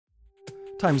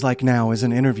Times Like Now is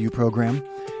an interview program.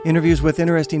 Interviews with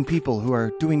interesting people who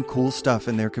are doing cool stuff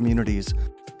in their communities.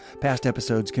 Past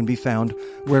episodes can be found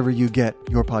wherever you get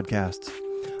your podcasts.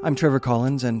 I'm Trevor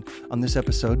Collins, and on this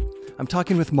episode, I'm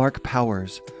talking with Mark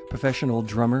Powers, professional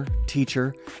drummer,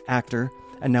 teacher, actor,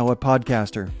 and now a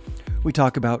podcaster. We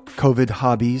talk about COVID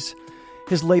hobbies,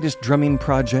 his latest drumming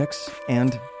projects,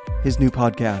 and his new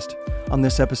podcast on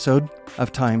this episode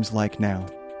of Times Like Now.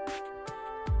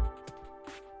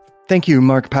 Thank you,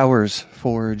 Mark Powers,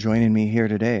 for joining me here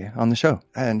today on the show.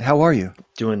 And how are you?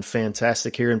 Doing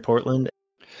fantastic here in Portland.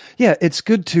 Yeah, it's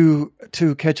good to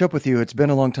catch up with you. It's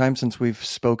been a long time since we've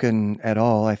spoken at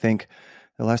all. I think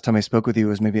the last time I spoke with you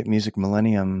was maybe at Music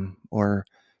Millennium or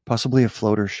possibly a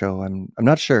Floater show. I'm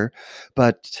not sure,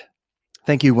 but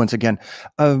thank you once again.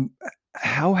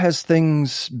 How has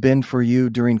things been for you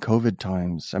during COVID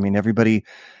times? I mean, everybody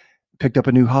picked up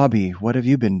a new hobby. What have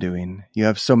you been doing? You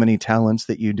have so many talents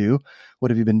that you do.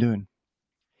 What have you been doing?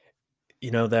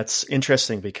 You know, that's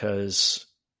interesting because,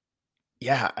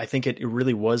 I think it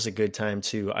really was a good time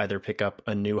to either pick up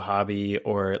a new hobby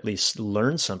or at least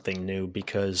learn something new,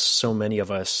 because so many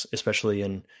of us, especially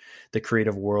in the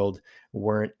creative world,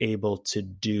 weren't able to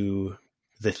do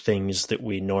the things that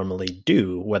we normally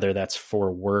do, whether that's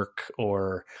for work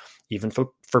or even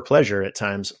for pleasure at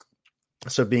times.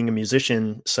 So being a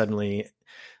musician, suddenly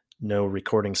no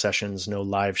recording sessions, no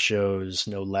live shows,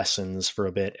 no lessons for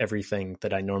a bit. Everything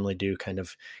that I normally do kind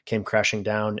of came crashing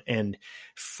down. And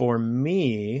for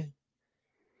me,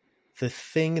 the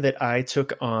thing that I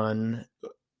took on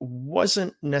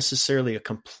wasn't necessarily a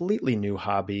completely new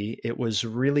hobby. It was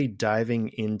really diving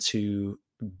into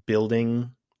building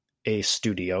a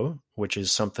studio, which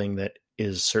is something that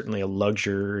is certainly a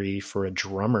luxury for a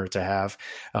drummer to have,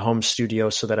 a home studio,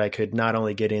 so that I could not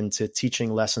only get into teaching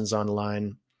lessons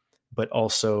online, but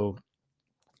also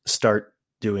start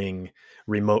doing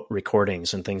remote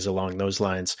recordings and things along those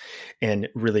lines, and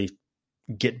really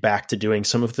get back to doing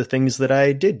some of the things that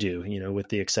I did do, with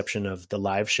the exception of the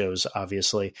live shows,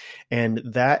 obviously. And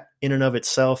that in and of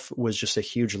itself was just a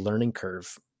huge learning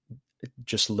curve,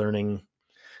 just learning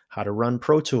how to run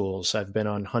Pro Tools. I've been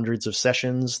on hundreds of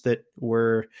sessions that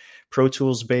were Pro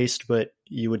Tools based, but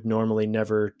you would normally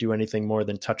never do anything more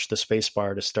than touch the space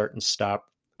bar to start and stop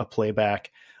a playback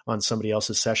on somebody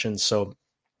else's session. So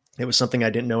it was something I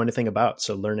didn't know anything about.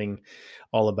 So learning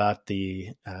all about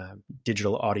the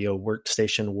digital audio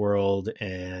workstation world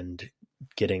and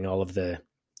getting all of the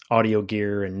audio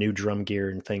gear and new drum gear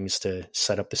and things to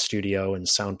set up the studio and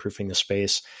soundproofing the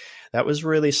space, that was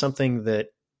really something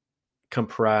that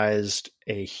comprised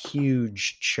a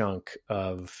huge chunk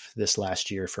of this last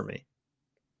year for me.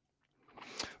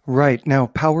 Right. Now,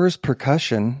 Powers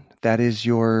Percussion, that is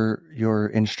your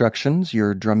instructions,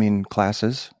 your drumming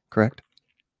classes, correct?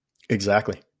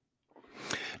 Exactly.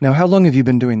 Now, how long have you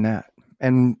been doing that?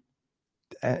 And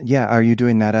are you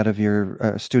doing that out of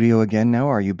your studio again now?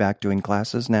 Are you back doing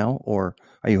classes now, or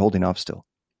are you holding off still?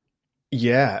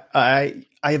 Yeah, I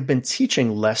have been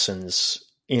teaching lessons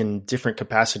in different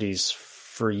capacities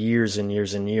for years and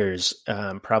years and years,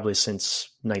 probably since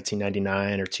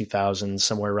 1999 or 2000,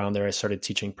 somewhere around there. I started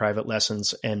teaching private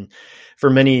lessons. And for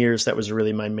many years, that was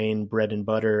really my main bread and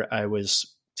butter. I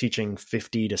was teaching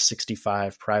 50 to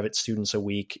 65 private students a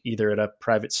week, either at a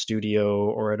private studio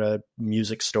or at a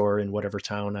music store in whatever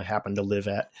town I happened to live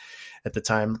at the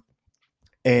time.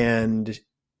 And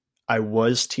I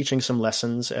was teaching some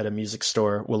lessons at a music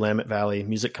store, Willamette Valley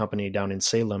Music Company down in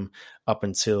Salem, up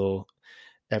until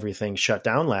everything shut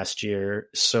down last year.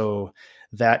 So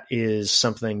that is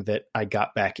something that I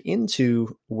got back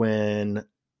into when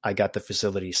I got the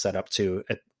facility set up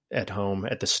at home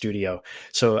at the studio.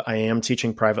 So I am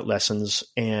teaching private lessons,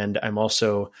 and I'm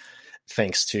also,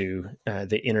 thanks to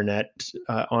the internet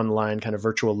online kind of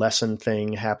virtual lesson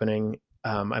thing happening,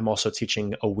 I'm also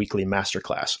teaching a weekly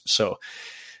masterclass. So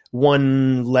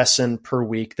one lesson per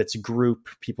week that's group,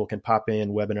 people can pop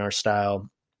in webinar style.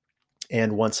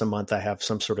 And once a month, I have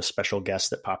some sort of special guest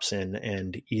that pops in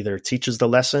and either teaches the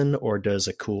lesson or does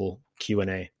a cool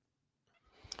Q&A.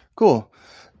 Cool.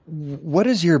 What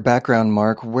is your background,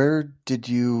 Mark? Where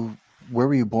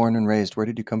were you born and raised? Where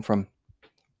did you come from?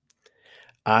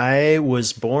 I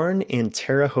was born in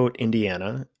Terre Haute,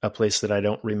 Indiana, a place that I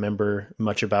don't remember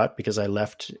much about because I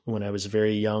left when I was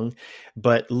very young,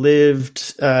 but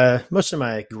lived most of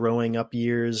my growing up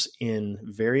years in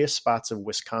various spots of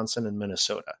Wisconsin and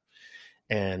Minnesota.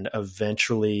 And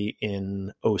eventually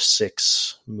in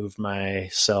 2006, moved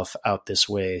myself out this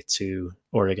way to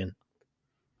Oregon.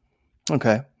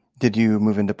 Okay. Did you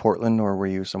move into Portland, or were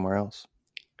you somewhere else?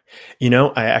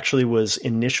 I actually was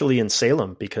initially in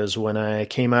Salem because when I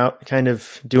came out kind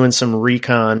of doing some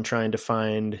recon, trying to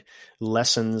find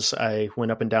lessons, I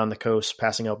went up and down the coast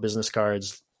passing out business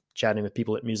cards, chatting with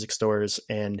people at music stores.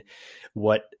 And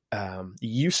what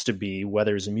used to be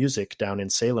Weathers Music down in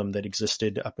Salem that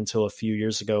existed up until a few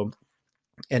years ago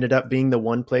ended up being the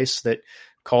one place that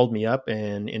called me up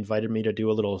and invited me to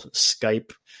do a little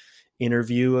Skype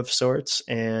interview of sorts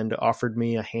and offered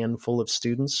me a handful of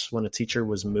students when a teacher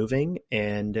was moving.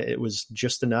 And it was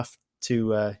just enough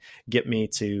to get me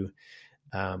to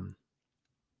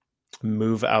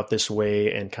move out this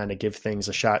way and kind of give things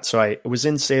a shot. So I was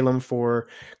in Salem for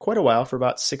quite a while, for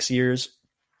about 6 years,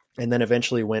 and then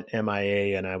eventually went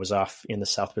MIA, and I was off in the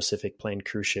South Pacific playing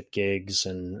cruise ship gigs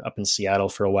and up in Seattle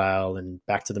for a while and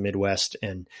back to the Midwest.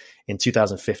 And in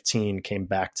 2015 came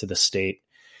back to the state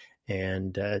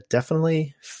and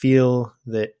definitely feel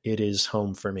that it is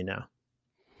home for me now.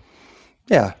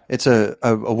 Yeah, it's a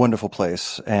wonderful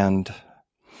place. And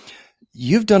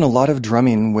you've done a lot of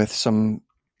drumming with some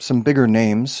bigger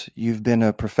names. You've been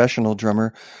a professional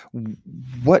drummer.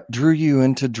 What drew you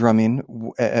into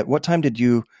drumming? At what time did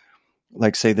you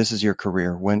say this is your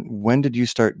career? When did you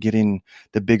start getting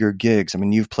the bigger gigs? I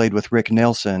mean, you've played with Rick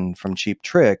Nelson from Cheap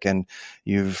Trick, and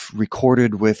you've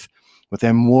recorded with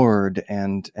M. Ward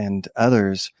and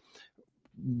others.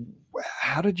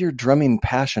 How did your drumming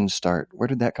passion start? Where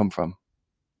did that come from?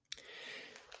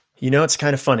 It's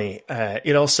kind of funny.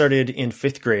 It all started in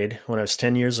 5th grade when I was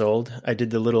 10 years old. I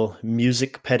did the little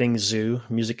music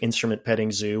instrument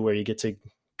petting zoo, where you get to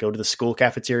go to the school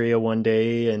cafeteria one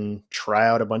day and try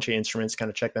out a bunch of instruments, kind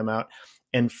of check them out.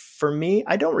 And for me,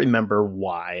 I don't remember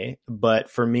why, but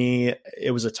for me,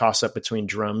 it was a toss-up between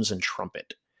drums and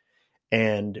trumpet.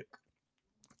 And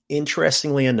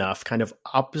interestingly enough, kind of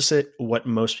opposite what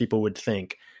most people would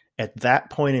think, at that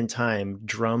point in time,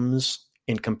 drums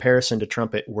in comparison to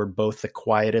trumpet were both the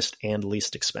quietest and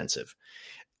least expensive.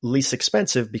 Least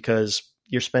expensive because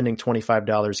you're spending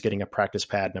 $25 getting a practice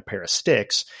pad and a pair of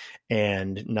sticks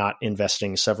and not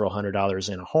investing several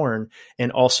 $100s in a horn,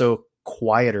 and also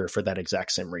quieter for that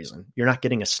exact same reason. You're not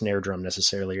getting a snare drum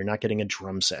necessarily. You're not getting a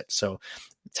drum set. So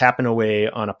tapping away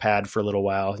on a pad for a little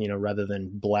while, rather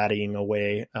than blatting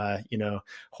away,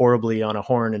 horribly on a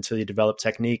horn until you develop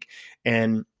technique.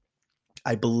 And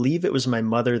I believe it was my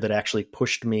mother that actually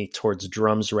pushed me towards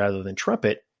drums rather than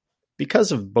trumpet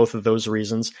because of both of those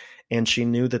reasons. And she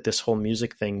knew that this whole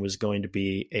music thing was going to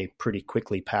be a pretty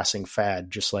quickly passing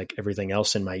fad, just like everything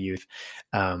else in my youth.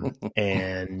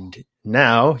 And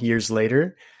now, years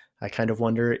later, I kind of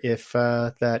wonder if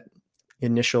that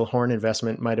initial horn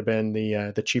investment might have been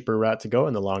the cheaper route to go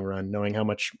in the long run, knowing how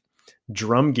much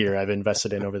drum gear I've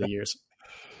invested in over the years.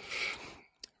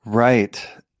 Right.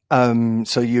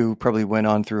 So you probably went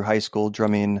on through high school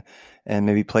drumming and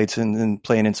maybe playing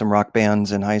in some rock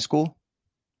bands in high school?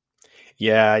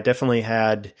 Yeah, I definitely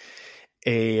had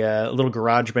a little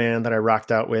garage band that I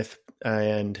rocked out with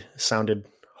and sounded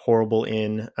horrible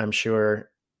in, I'm sure.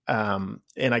 And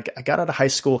I got out of high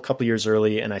school a couple years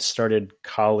early, and I started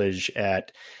college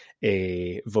at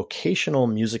a vocational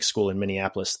music school in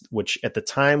Minneapolis, which at the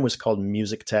time was called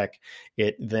Music Tech.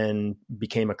 It then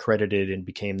became accredited and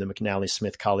became the McNally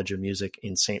Smith College of Music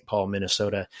in St. Paul,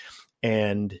 Minnesota.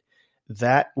 And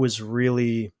that was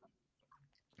really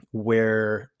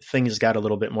where things got a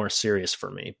little bit more serious for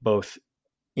me, both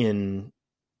in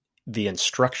the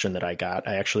instruction that I got.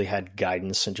 I actually had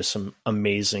guidance and just some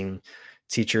amazing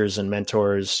teachers and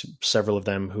mentors, several of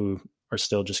them who are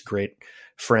still just great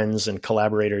friends and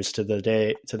collaborators to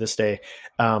this day.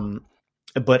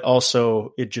 But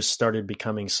also it just started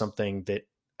becoming something that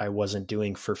I wasn't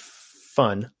doing for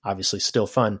fun, obviously still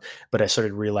fun, but I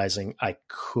started realizing I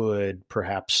could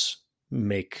perhaps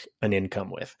make an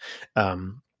income with.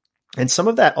 And some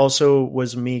of that also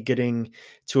was me getting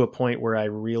to a point where I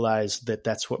realized that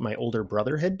that's what my older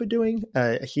brother had been doing.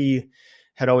 He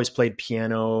had always played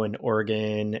piano and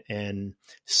organ and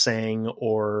sang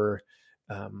or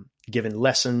given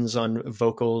lessons on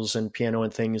vocals and piano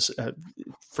and things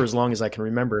for as long as I can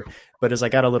remember. But as I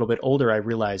got a little bit older, I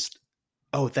realized,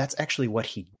 oh, that's actually what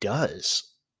he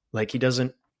does. Like, he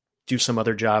doesn't do some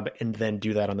other job and then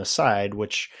do that on the side,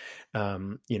 which,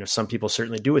 some people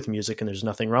certainly do with music, and there's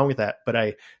nothing wrong with that. But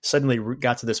I suddenly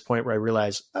got to this point where I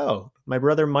realized, oh, my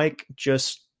brother Mike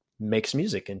just makes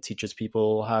music and teaches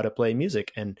people how to play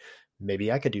music, and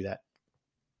maybe I could do that.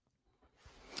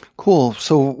 Cool.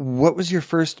 So what was your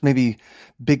first maybe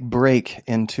big break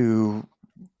into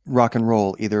rock and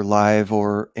roll, either live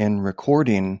or in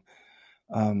recording?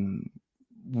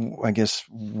 I guess,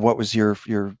 what was your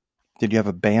did you have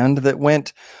a band that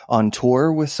went on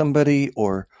tour with somebody,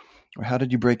 or Or how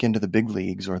did you break into the big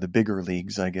leagues or the bigger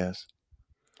leagues, I guess?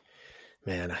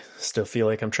 Man, I still feel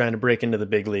like I'm trying to break into the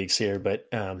big leagues here, but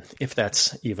if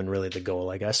that's even really the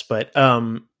goal, I guess. But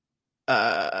no,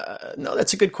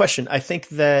 that's a good question. I think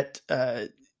that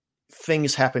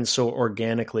things happen so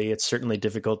organically. It's certainly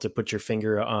difficult to put your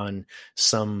finger on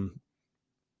some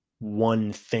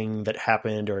one thing that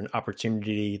happened or an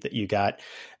opportunity that you got.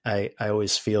 I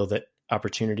always feel that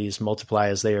opportunities multiply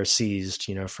as they are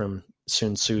seized, from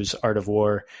Sun Tzu's Art of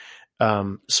War.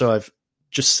 So I've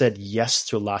just said yes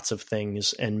to lots of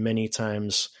things, and many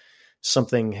times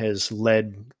something has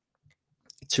led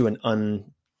to an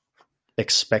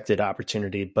unexpected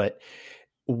opportunity. But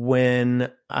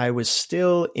when I was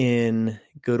still in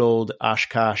good old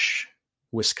Oshkosh,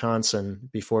 Wisconsin,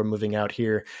 before moving out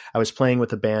here, I was playing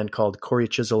with a band called Corey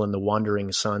Chisel and the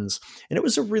Wandering Sons, and it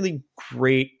was a really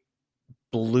great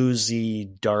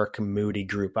bluesy, dark, moody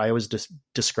group. I always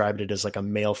described it as like a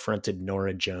male-fronted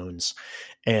Norah Jones,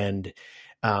 and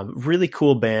really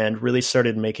cool band. Really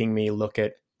started making me look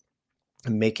at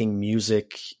making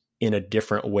music in a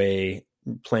different way,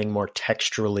 playing more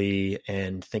texturally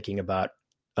and thinking about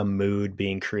a mood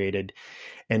being created.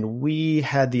 And we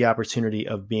had the opportunity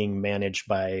of being managed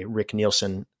by Rick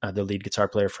Nielsen, the lead guitar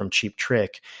player from Cheap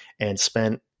Trick, and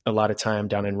spent a lot of time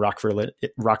down in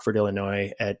Rockford,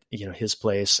 Illinois at his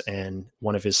place and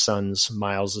one of his sons,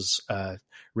 Miles's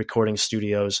recording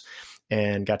studios,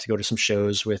 and got to go to some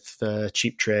shows with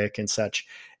Cheap Trick and such,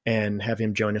 and have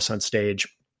him join us on stage.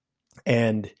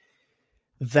 And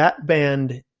that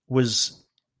band was,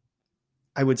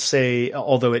 I would say,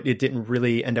 although it didn't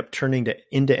really end up turning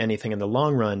into anything in the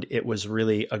long run, it was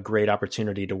really a great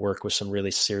opportunity to work with some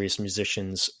really serious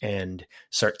musicians and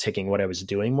start taking what I was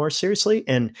doing more seriously.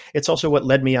 And it's also what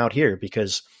led me out here,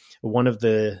 because one of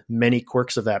the many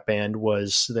quirks of that band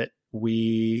was that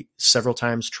we several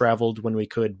times traveled when we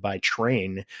could by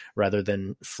train rather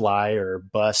than fly or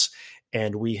bus.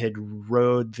 And we had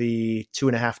rode the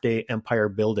 2.5-day Empire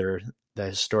Builder, the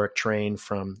historic train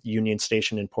from Union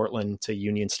Station in Portland to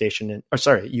Union Station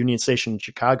in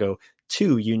Chicago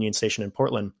to Union Station in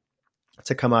Portland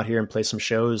to come out here and play some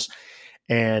shows.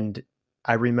 And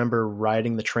I remember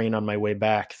riding the train on my way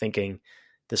back thinking,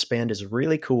 this band is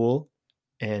really cool,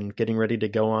 and getting ready to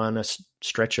go on a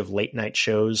stretch of late night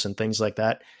shows and things like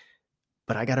that.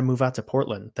 But I got to move out to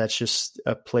Portland. That's just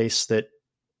a place that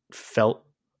felt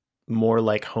more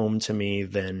like home to me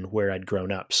than where I'd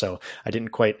grown up. So I didn't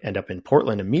quite end up in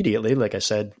Portland immediately. Like I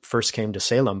said, first came to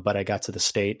Salem, but I got to the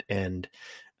state and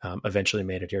eventually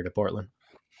made it here to Portland.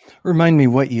 Remind me,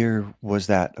 what year was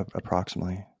that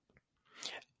approximately?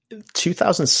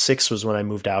 2006 was when I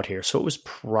moved out here. So it was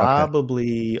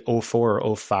probably 04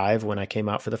 or 05 when I came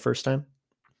out for the first time.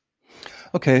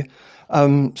 Okay.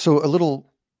 So a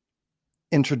little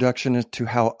introduction to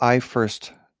how I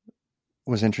first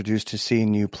was introduced to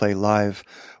seeing you play live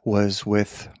was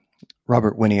with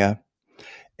Robert Winia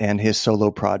and his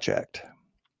solo project,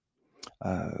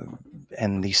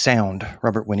 and the sound,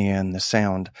 Robert Winia and the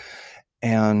sound.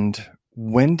 And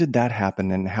when did that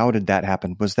happen, and how did that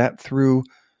happen? Was that through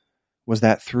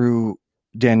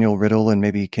Daniel Riddle and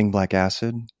maybe King Black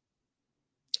Acid?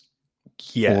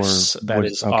 Yes, that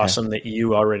is awesome that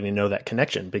you already know that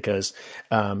connection, because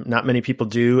not many people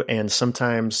do. And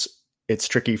sometimes it's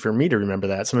tricky for me to remember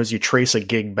that. Sometimes you trace a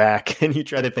gig back and you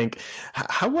try to think,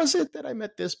 how was it that I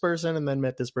met this person and then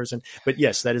met this person? But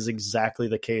yes, that is exactly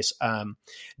the case.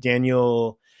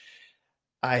 Daniel,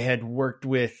 I had worked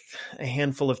with a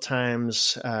handful of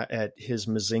times at his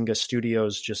Mazinga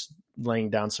Studios, just laying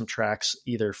down some tracks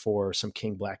either for some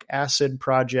King Black Acid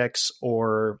projects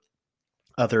or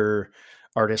other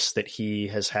artists that he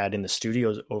has had in the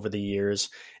studios over the years.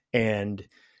 And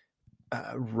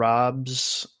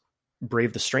Rob's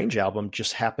Brave the Strange album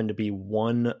just happened to be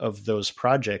one of those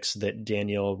projects that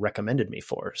Daniel recommended me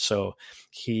for. So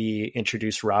he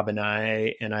introduced Rob and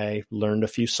I learned a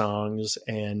few songs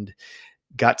and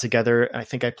got together. I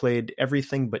think I played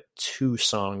everything but 2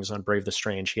 songs on Brave the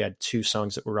Strange. He had 2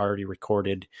 songs that were already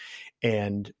recorded.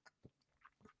 And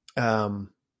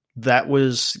that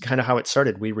was kind of how it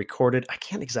started. We recorded, I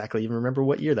can't exactly even remember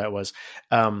what year that was.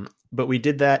 But we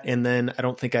did that. And then I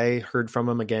don't think I heard from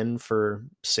him again for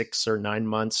 6 or 9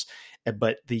 months,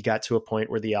 but he got to a point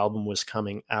where the album was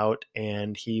coming out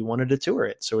and he wanted to tour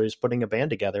it. So he was putting a band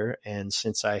together. And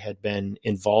since I had been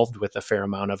involved with a fair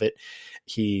amount of it,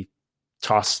 he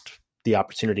tossed the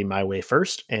opportunity my way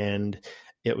first. And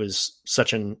it was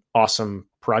such an awesome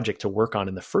project to work on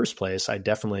in the first place. I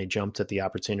definitely jumped at the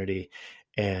opportunity.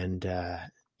 And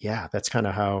that's kind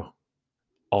of how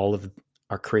all of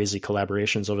our crazy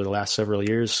collaborations over the last several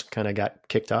years kind of got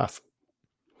kicked off.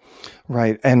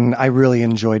 Right. And I really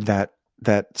enjoyed that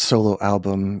solo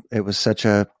album. It was such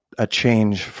a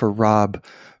change for Rob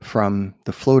from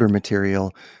the Floater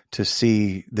material to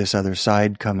see this other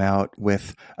side come out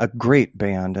with a great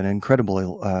band, an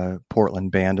incredible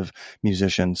Portland band of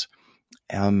musicians.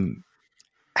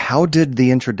 How did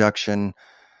the introduction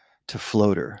to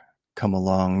Floater come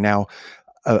along? Now,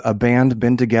 a band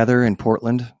been together in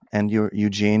Portland and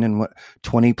Eugene in what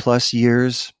 20 plus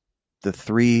years, the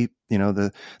three,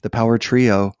 the power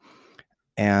trio,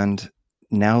 and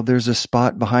now there's a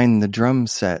spot behind the drum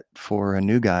set for a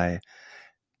new guy.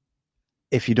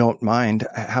 If you don't mind,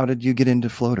 how did you get into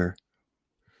Floater?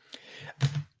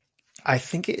 I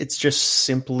think it's just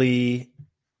simply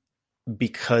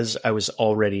because I was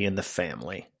already in the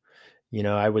family.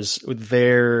 I was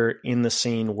there in the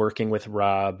scene working with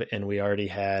Rob, and we already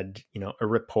had, a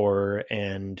rapport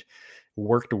and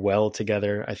worked well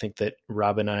together. I think that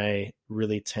Rob and I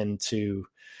really tend to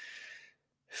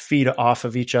feed off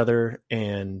of each other,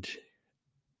 and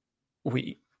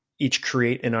we each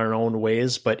create in our own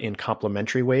ways, but in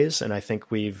complementary ways. And I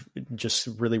think we've just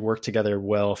really worked together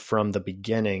well from the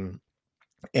beginning.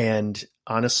 And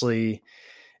honestly,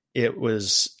 it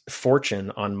was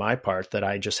fortune on my part that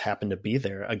I just happened to be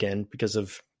there again because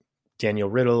of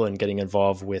Daniel Riddle and getting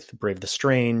involved with Brave the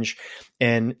Strange.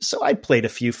 And so I played a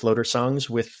few Floater songs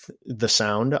with the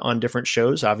sound on different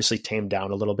shows, obviously tamed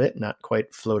down a little bit, not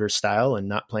quite Floater style and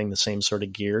not playing the same sort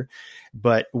of gear.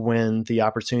 But when the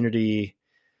opportunity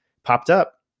popped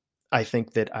up, I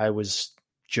think that I was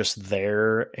just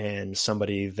there and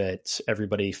somebody that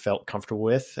everybody felt comfortable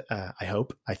with. I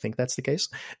think that's the case.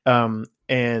 Again,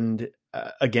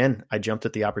 I jumped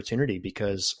at the opportunity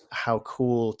because how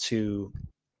cool to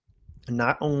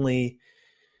not only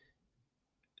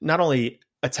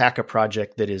attack a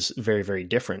project that is very, very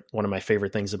different. One of my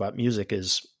favorite things about music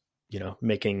is,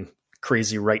 making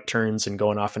crazy right turns and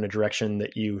going off in a direction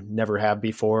that you never have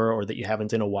before or that you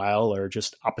haven't in a while, or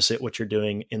just opposite what you're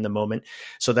doing in the moment.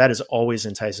 So that is always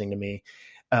enticing to me.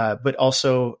 But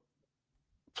also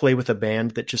play with a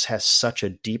band that just has such a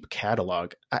deep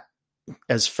catalog.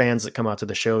 As fans that come out to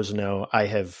the shows know, I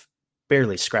have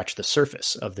barely scratched the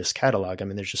surface of this catalog. I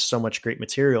mean, there's just so much great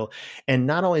material. And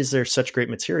not only is there such great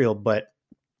material, but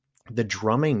the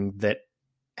drumming that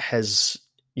has,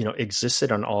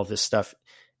 existed on all of this stuff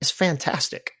is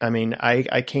fantastic. I mean,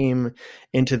 I came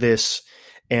into this,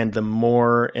 and the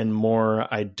more and more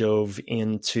I dove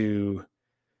into,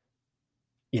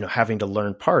 having to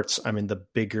learn parts, I mean, the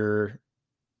bigger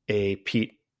a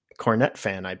Pete Cornett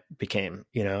fan I became,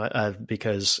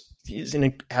 because he's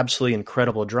an absolutely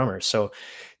incredible drummer. So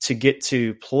to get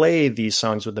to play these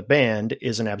songs with the band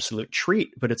is an absolute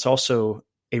treat, but it's also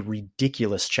a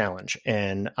ridiculous challenge.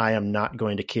 And I am not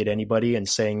going to kid anybody and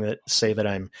say that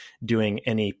I'm doing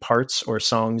any parts or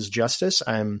songs justice.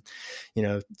 I'm,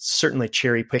 certainly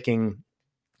cherry picking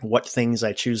what things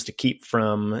I choose to keep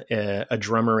from a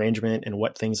drum arrangement and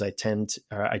what things I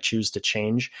choose to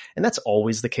change. And that's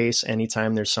always the case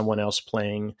anytime there's someone else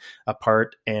playing a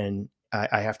part, and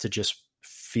I have to just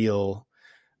feel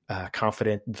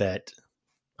confident that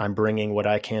I'm bringing what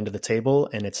I can to the table,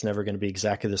 and it's never going to be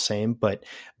exactly the same. But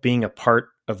being a part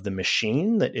of the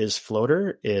machine that is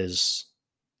Floater it's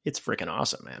freaking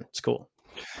awesome, man. It's cool.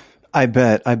 I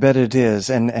bet it is,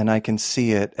 and I can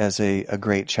see it as a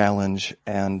great challenge,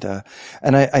 and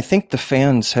I think the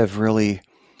fans have really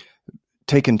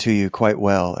taken to you quite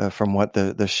well from what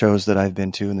the shows that I've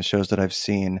been to and the shows that I've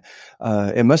seen.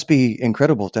 It must be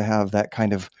incredible to have that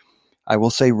kind of, I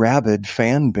will say, rabid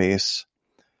fan base.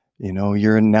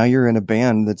 You're in a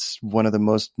band that's one of the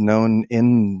most known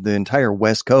in the entire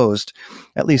West Coast,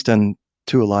 at least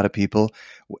to a lot of people,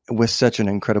 with such an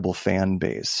incredible fan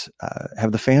base.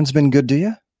 Have the fans been good to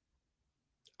you?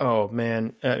 Oh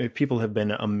man, people have been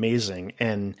amazing,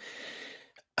 and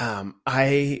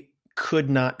I could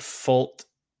not fault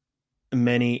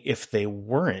many if they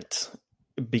weren't,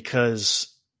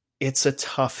 because it's a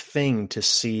tough thing to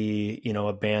see,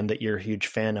 a band that you're a huge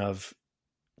fan of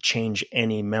change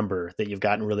any member that you've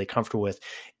gotten really comfortable with.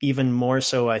 Even more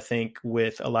so, I think,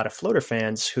 with a lot of Floater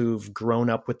fans who've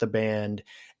grown up with the band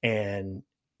and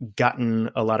gotten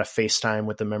a lot of FaceTime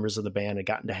with the members of the band and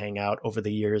gotten to hang out over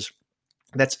the years.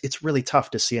 It's really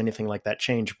tough to see anything like that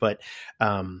change. But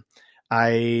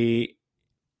I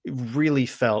really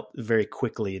felt very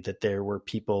quickly that there were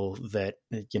people that,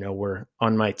 were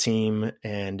on my team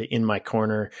and in my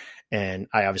corner. And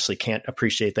I obviously can't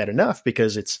appreciate that enough,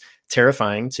 because it's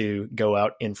terrifying to go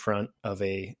out in front of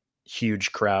a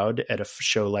huge crowd at a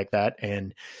show like that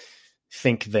and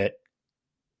think that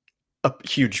a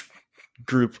huge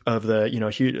group of the,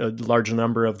 a large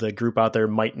number of the group out there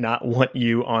might not want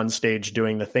you on stage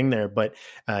doing the thing there, but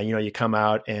you come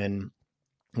out, and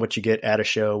what you get at a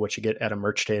show, what you get at a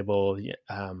merch table,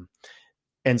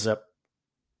 ends up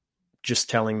just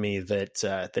telling me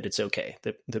that it's okay,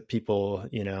 that people,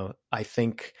 I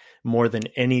think more than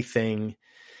anything,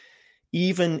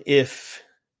 even if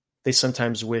they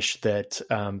sometimes wish that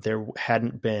there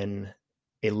hadn't been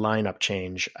a lineup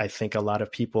change, I think a lot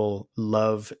of people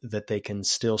love that they can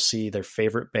still see their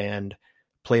favorite band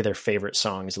play their favorite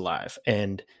songs live.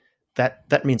 And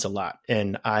that means a lot.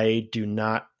 And I do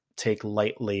not take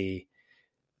lightly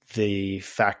the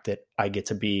fact that I get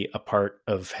to be a part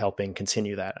of helping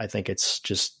continue that. I think it's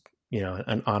just,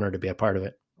 an honor to be a part of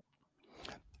it.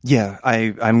 Yeah,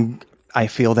 I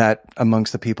feel that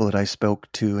amongst the people that I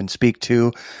spoke to and speak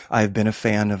to. I've been a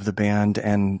fan of the band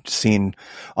and seen,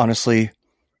 honestly,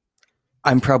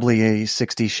 I'm probably a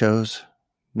 60 shows,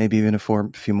 maybe even a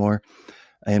few more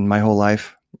in my whole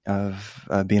life of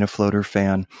being a Floater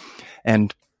fan.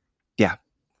 And yeah,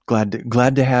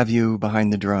 glad to have you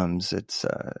behind the drums.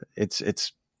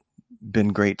 It's been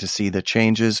great to see the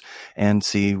changes and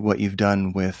see what you've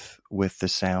done with the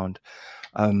sound.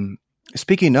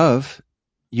 Speaking of,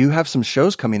 you have some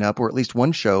shows coming up, or at least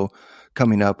one show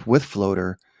coming up with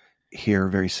Floater here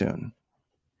very soon.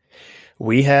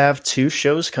 We have 2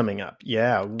 shows coming up.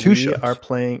 Yeah, we are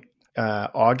playing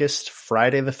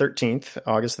Friday the 13th.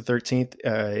 August the 13th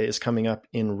is coming up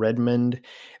in Redmond.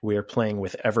 We are playing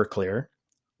with Everclear.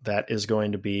 That is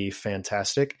going to be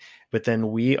fantastic. But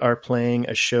then we are playing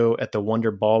a show at the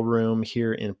Wonder Ballroom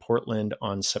here in Portland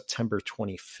on September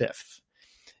 25th,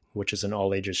 which is an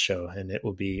all ages show. And it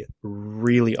will be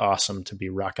really awesome to be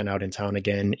rocking out in town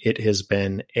again. It has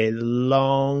been a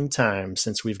long time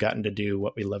since we've gotten to do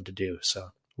what we love to do. So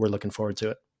we're looking forward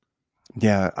to it.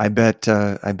 Yeah, I bet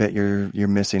you're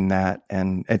missing that,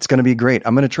 and it's going to be great.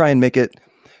 I'm going to try and make it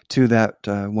to that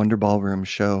Wonder Ballroom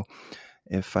show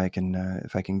if I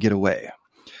can get away.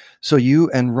 So you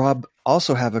and Rob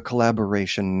also have a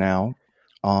collaboration now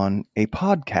on a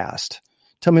podcast.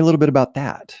 Tell me a little bit about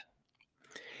that.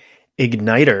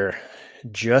 Igniter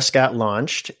just got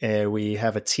launched. We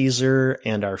have a teaser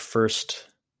and our first,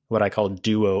 what I call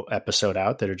duo episode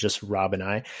out that are just Rob and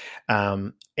I.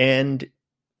 And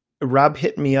Rob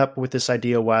hit me up with this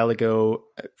idea a while ago,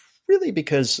 really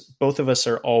because both of us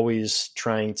are always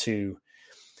trying to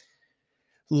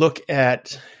look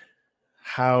at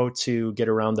how to get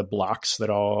around the blocks that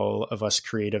all of us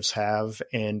creatives have.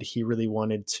 And he really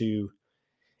wanted to,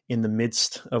 in the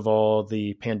midst of all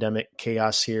the pandemic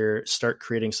chaos here, start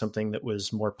creating something that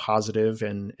was more positive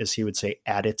and, as he would say,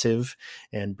 additive,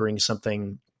 and bring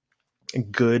something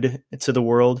good to the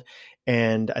world.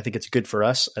 And I think it's good for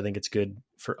us. I think it's good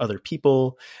for other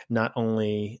people, not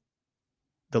only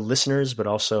the listeners, but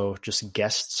also just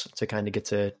guests to kind of get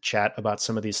to chat about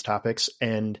some of these topics.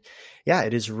 And yeah,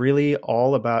 it is really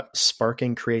all about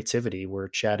sparking creativity. We're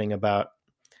chatting about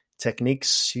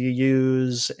techniques you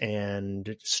use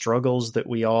and struggles that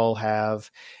we all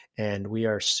have. And we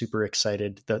are super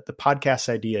excited. The podcast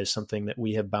idea is something that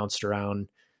we have bounced around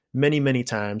many, many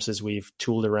times as we've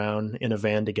tooled around in a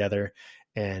van together,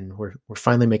 and we're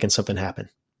finally making something happen.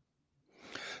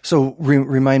 So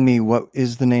remind me, what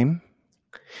is the name?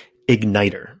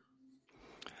 Igniter.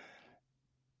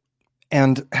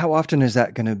 And how often is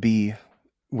that going to be?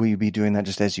 Will you be doing that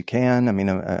just as you can? I mean,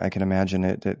 I can imagine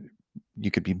that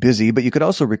you could be busy, but you could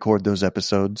also record those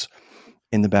episodes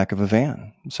in the back of a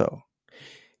van. So,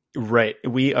 right.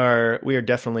 We are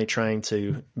definitely trying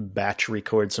to batch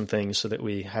record some things so that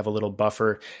we have a little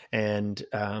buffer. And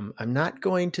I'm not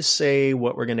going to say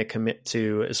what we're going to commit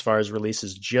to as far as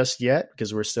releases just yet,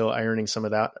 because we're still ironing some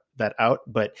of that out,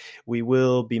 but we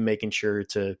will be making sure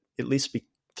to at least be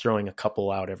throwing a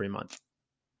couple out every month.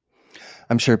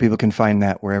 I'm sure people can find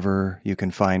that wherever you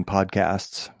can find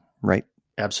podcasts, right?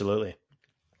 Absolutely.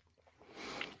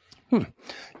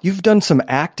 You've done some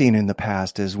acting in the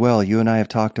past as well. You and I have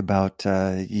talked about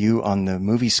you on the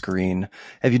movie screen.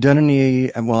 Have you done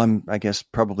any, well, I guess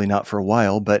probably not for a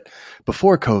while, but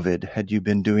before COVID, had you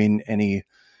been doing any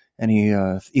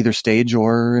either stage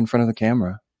or in front of the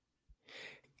camera?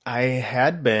 I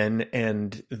had been,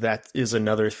 and that is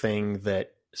another thing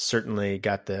that certainly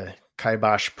got the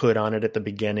kibosh put on it at the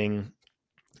beginning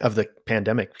of the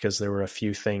pandemic, because there were a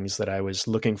few things that I was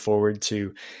looking forward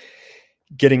to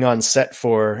getting on set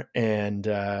for, and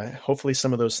hopefully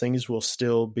some of those things will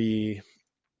still be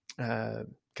kind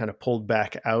of pulled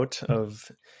back out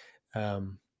of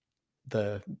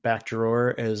the back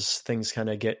drawer as things kind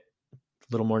of get a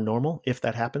little more normal, if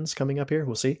that happens coming up here.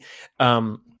 We'll see.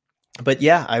 But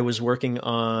yeah, I was working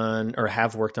on, or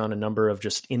have worked on, a number of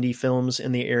just indie films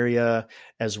in the area,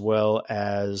 as well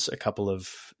as a couple of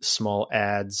small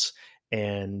ads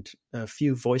and a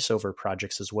few voiceover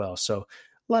projects as well. So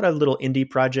a lot of little indie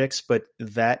projects, but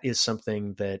that is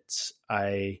something that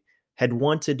I had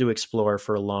wanted to explore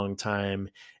for a long time.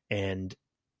 And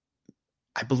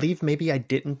I believe maybe I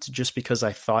didn't, just because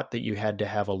I thought that you had to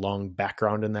have a long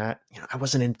background in that. I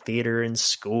wasn't in theater in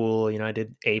school. I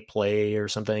did a play or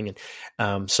something.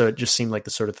 And so it just seemed like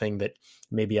the sort of thing that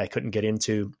maybe I couldn't get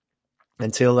into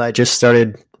until I just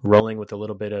started rolling with a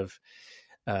little bit of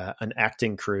an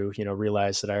acting crew,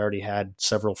 realized that I already had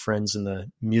several friends in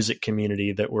the music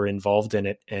community that were involved in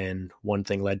it. And one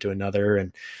thing led to another,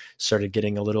 and started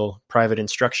getting a little private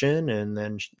instruction, and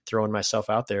then throwing myself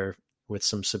out there with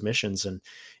some submissions. And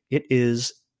it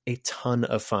is a ton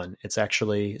of fun. It's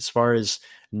actually, as far as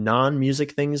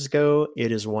non-music things go,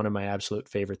 it is one of my absolute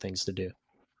favorite things to do.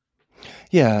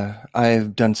 Yeah,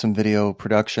 I've done some video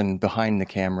production behind the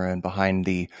camera and behind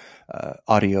the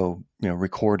audio,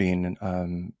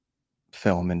 recording,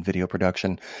 film and video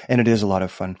production, and it is a lot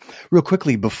of fun. Real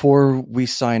quickly, before we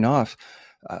sign off,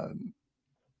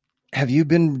 have you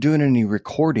been doing any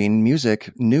recording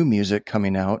new music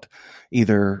coming out,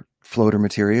 either floater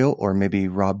material or maybe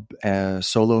Rob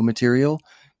solo material?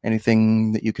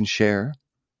 Anything that you can share?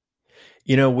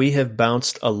 We have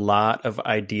bounced a lot of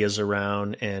ideas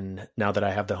around, and now that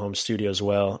I have the home studio as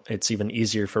well, it's even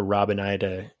easier for Rob and I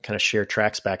to kind of share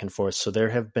tracks back and forth. So there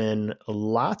have been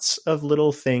lots of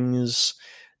little things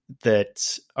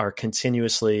that are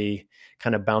continuously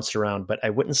kind of bounced around, but I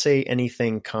wouldn't say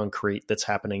anything concrete that's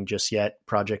happening just yet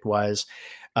project-wise.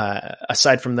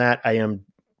 Aside from that, I am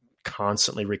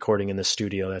constantly recording in the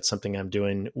studio. That's something I'm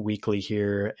doing weekly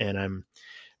here, and I'm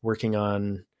working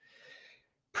on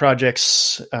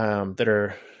projects that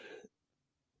are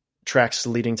tracks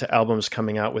leading to albums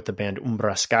coming out with the band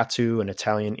Umbrascatu, an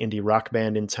Italian indie rock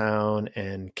band in town,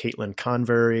 and Caitlin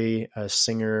Convery, a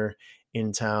singer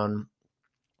in town.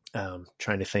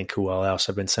 Trying to think who else.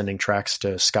 I've been sending tracks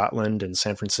to Scotland and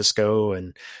San Francisco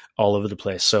and all over the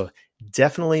place. So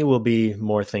definitely will be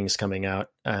more things coming out.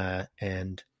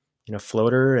 And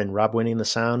Floater and Rob winning the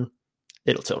sound,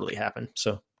 it'll totally happen.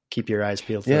 So keep your eyes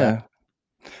peeled for that.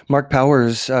 Mark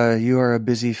Powers, you are a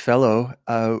busy fellow.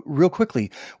 Real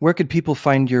quickly, where could people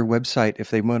find your website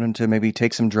if they wanted to maybe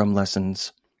take some drum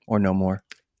lessons or no more?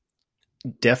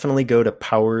 Definitely go to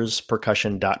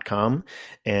powerspercussion.com,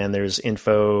 and there's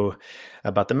info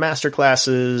about the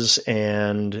masterclasses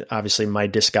and obviously my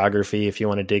discography if you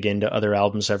want to dig into other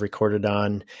albums I've recorded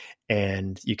on.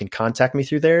 And you can contact me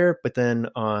through there. But then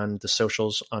on the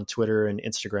socials, on Twitter and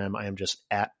Instagram, I am just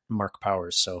at Mark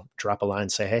Powers. So drop a line,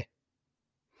 say hey.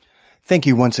 Thank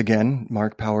you once again,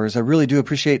 Mark Powers. I really do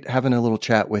appreciate having a little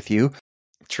chat with you.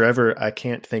 Trevor, I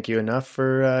can't thank you enough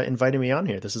for inviting me on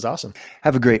here. This is awesome.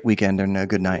 Have a great weekend and a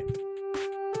good night.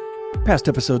 Past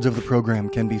episodes of the program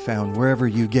can be found wherever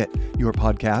you get your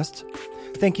podcasts.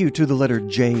 Thank you to the letter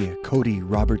J, Cody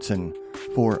Robertson,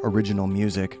 for original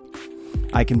music.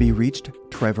 I can be reached,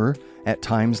 Trevor, at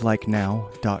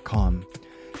timeslikenow.com.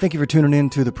 Thank you for tuning in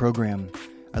to the program.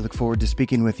 I look forward to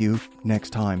speaking with you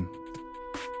next time.